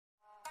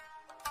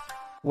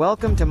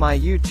Welcome to my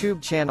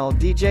YouTube channel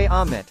DJ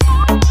Amit.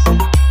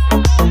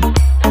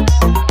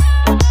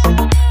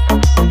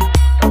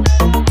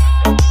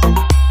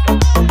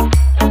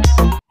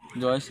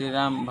 जय श्री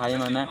राम भाई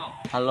मैंने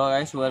hello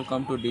guys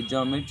welcome two DJ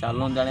Amit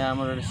चलो जाने आम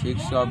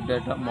 6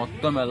 अपडेट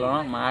मत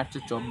मेलन मार्च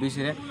 24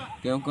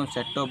 क्यों क्यों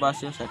सेटअप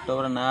आस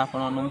सेटअप ना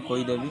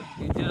आपदेवी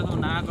ये सब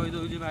ना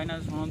कहीदे भाई ना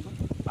शुणु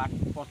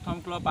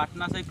प्रथम क्लब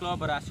पाटना से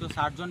क्लब आसो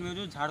सार्जन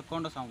म्यूजिक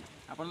झारखंड साउंड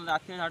आप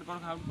राति झारखंड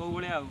साउंड कौ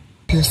भाया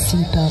Your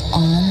seatbelt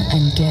on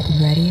and get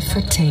ready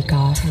for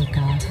takeoff.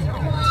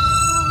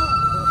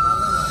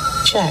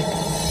 Check.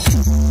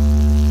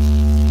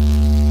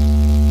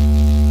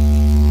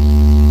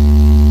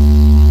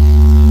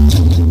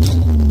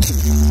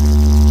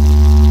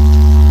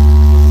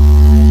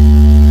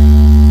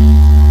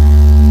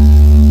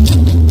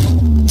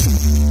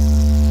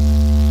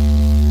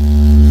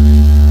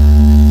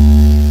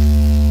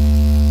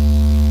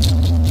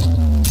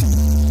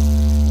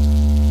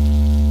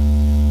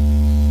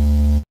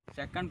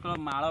 Second club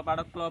मालपाड़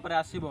club रे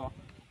आसीबो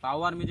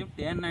पावर म्यूजिक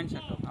 10-9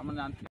 सेटअप हम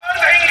जानते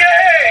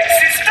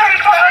सिस्टम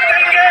पावर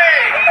देंगे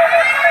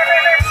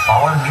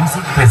पावर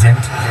म्यूजिक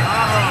प्रेजेंट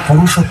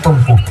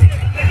पुरुषोत्तमपुर থেকে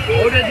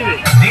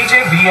डीजे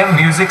बीएम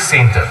म्यूजिक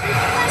सेंटर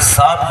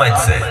 7 बजे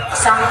से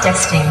Sound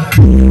testing.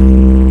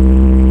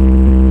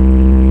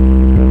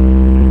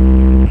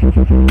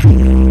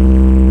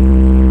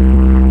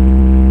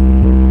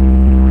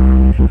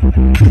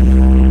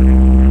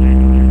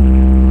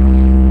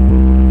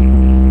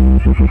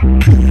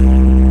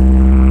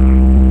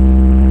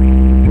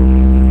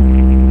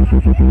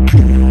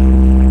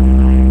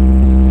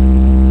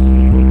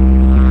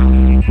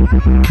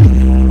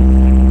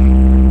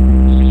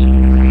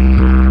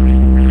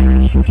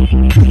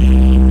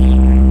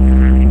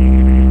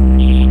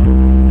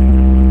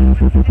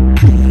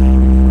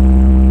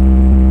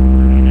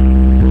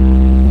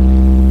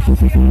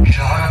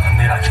 शोहरत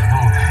मेरा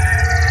जुनून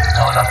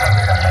दौलत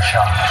मेरा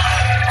नशा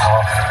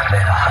खौफ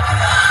मेरा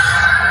हथियार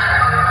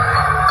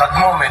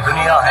कदमों में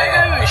दुनिया है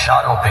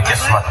इशारों पे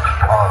किस्मत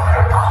और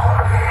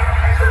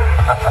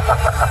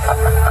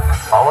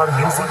पावर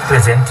म्यूजिक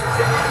प्रेजेंट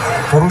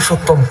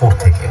पुरुषोत्तमपुर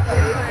থেকে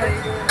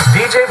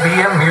डीजे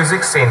बीएम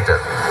म्यूजिक सेंटर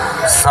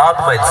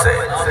 7 बजे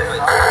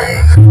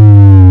से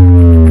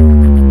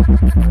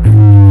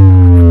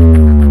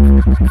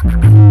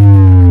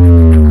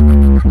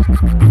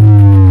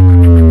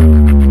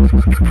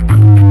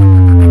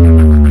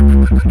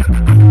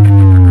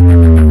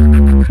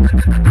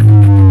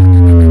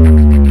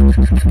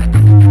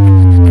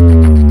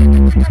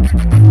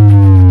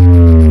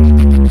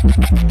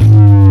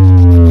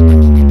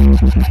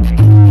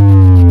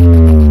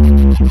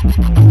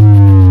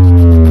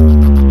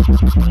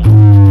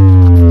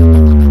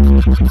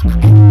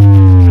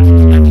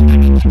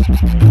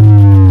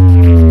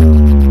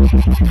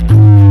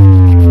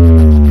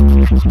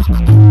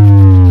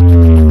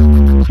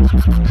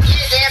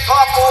देखो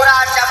पूरा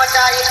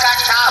चमचा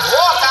इकट्ठा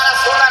होकर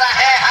सुन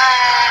रहे हैं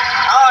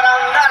और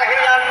अंदर ही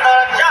अंदर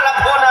जल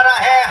भून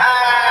रहे हैं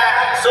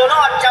सुनो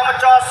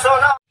चमचो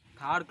सुनो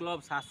थर्ड क्लब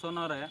शासन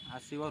रे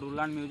आसीबो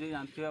रुलान म्यूजिक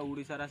जानते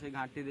ओडिसा रा से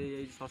घाटी दे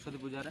जाई सरस्वती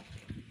पूजा रे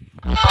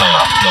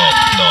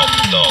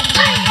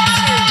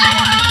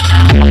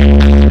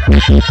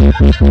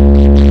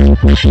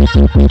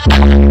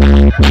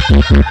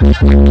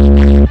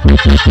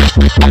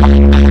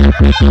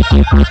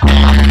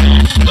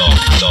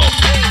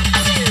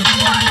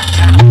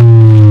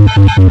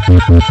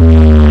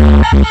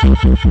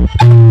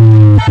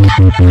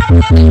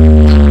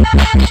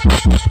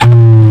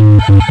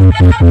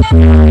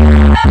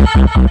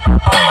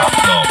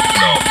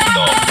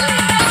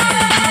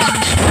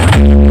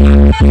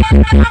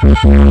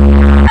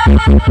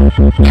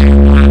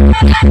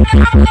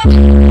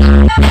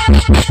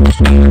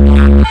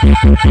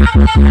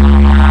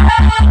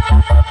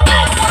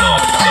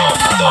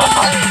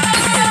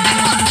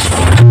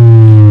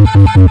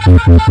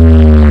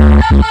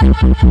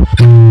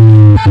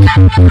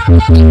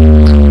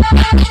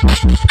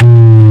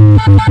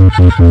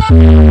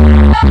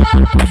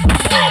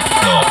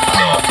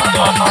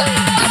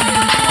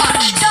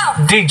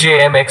डीजे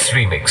MX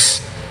remix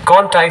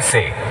कौन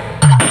से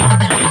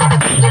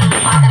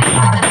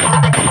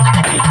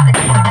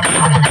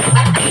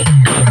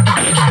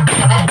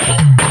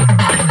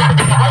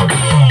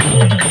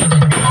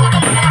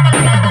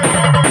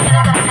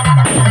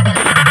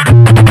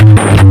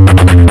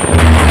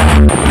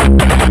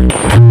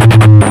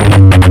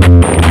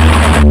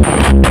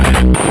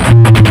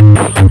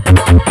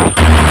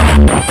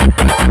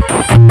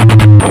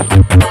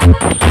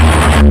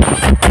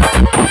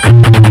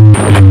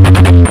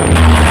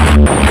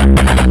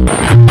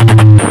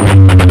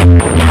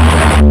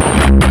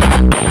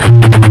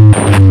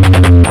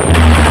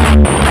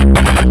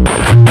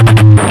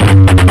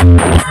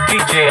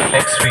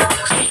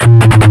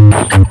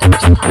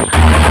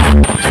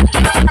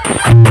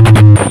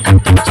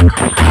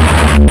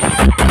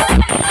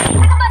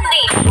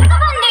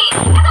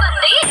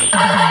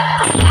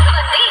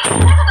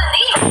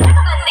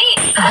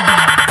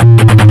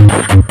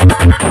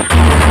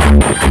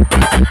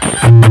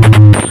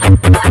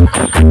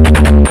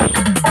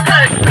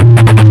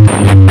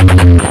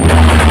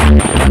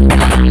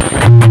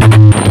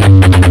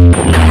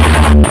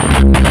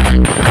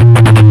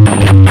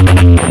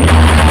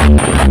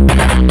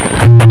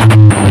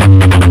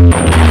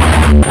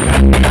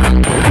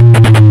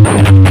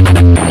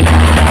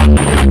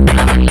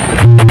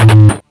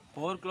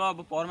क्लब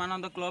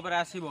परमानंद क्लब रे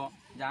आसीबो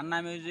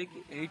जान्ना म्यूजिक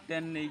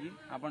 810 नहीं की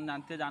अपन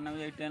जानते जान्ना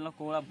म्यूजिक 810 लो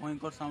कोला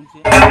भयंकर साउंड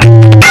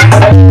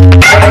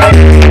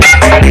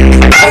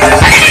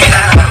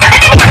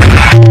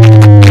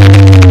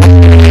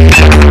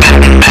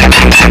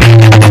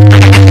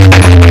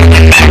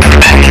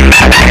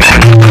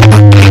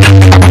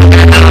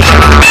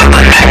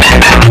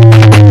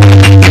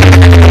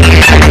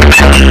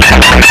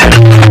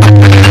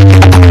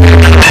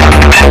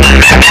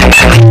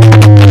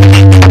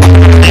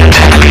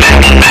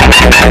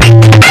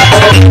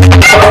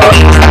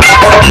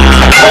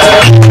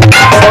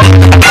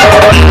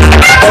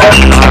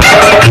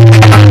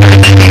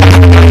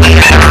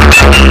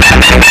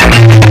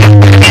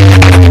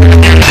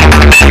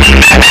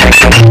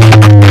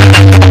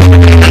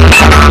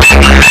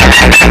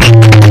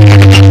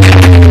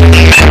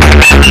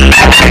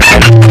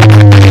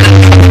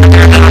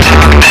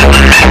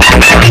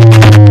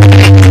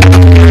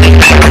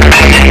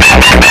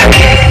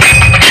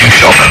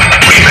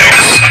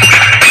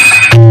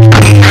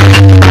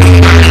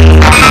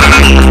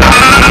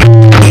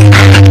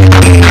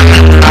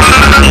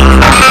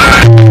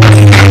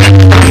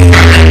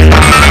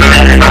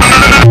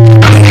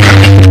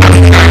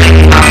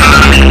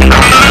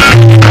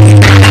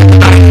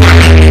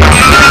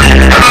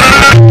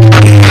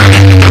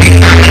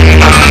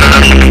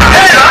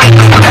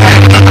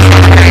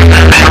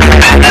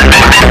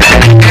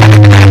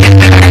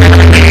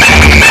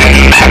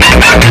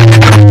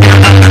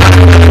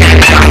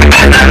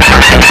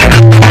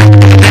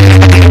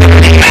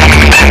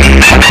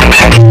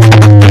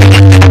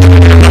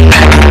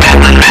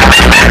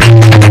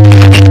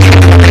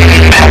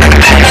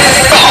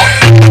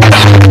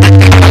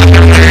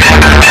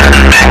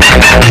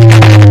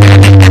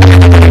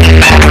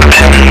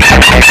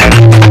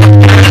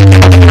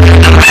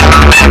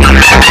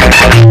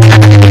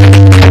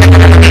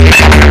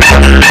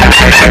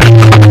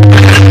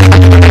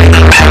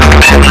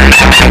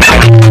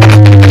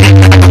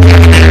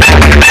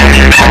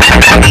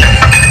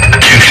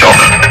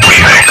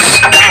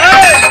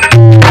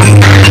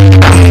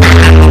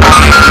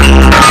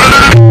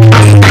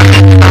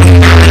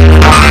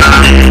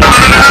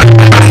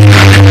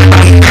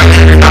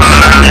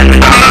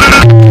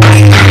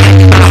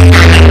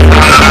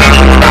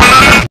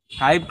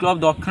फाइव क्लब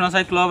दक्षिण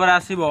साई क्लब रे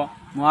आसीबो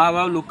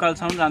महाबाबू लोकल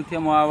साउंड जानथि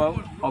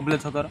महाबाबू अबले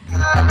छकर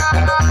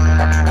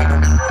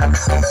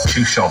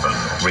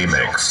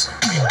remix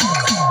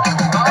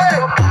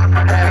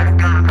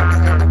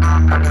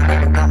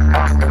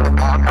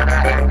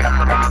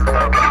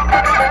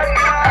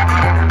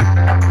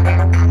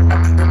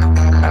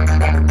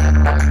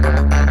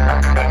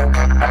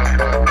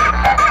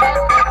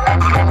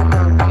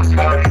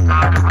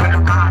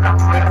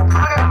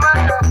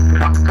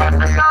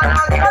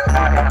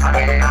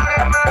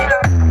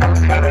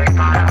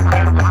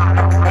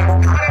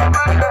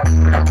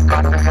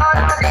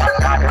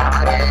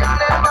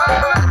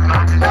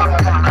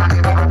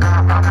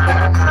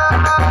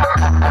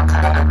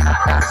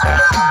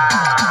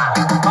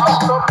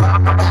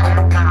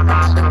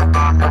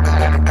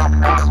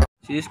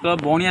सीस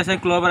क्लब बणिया से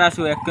क्लब रे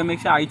आसो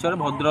एकमिक्स आइचर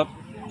भद्रक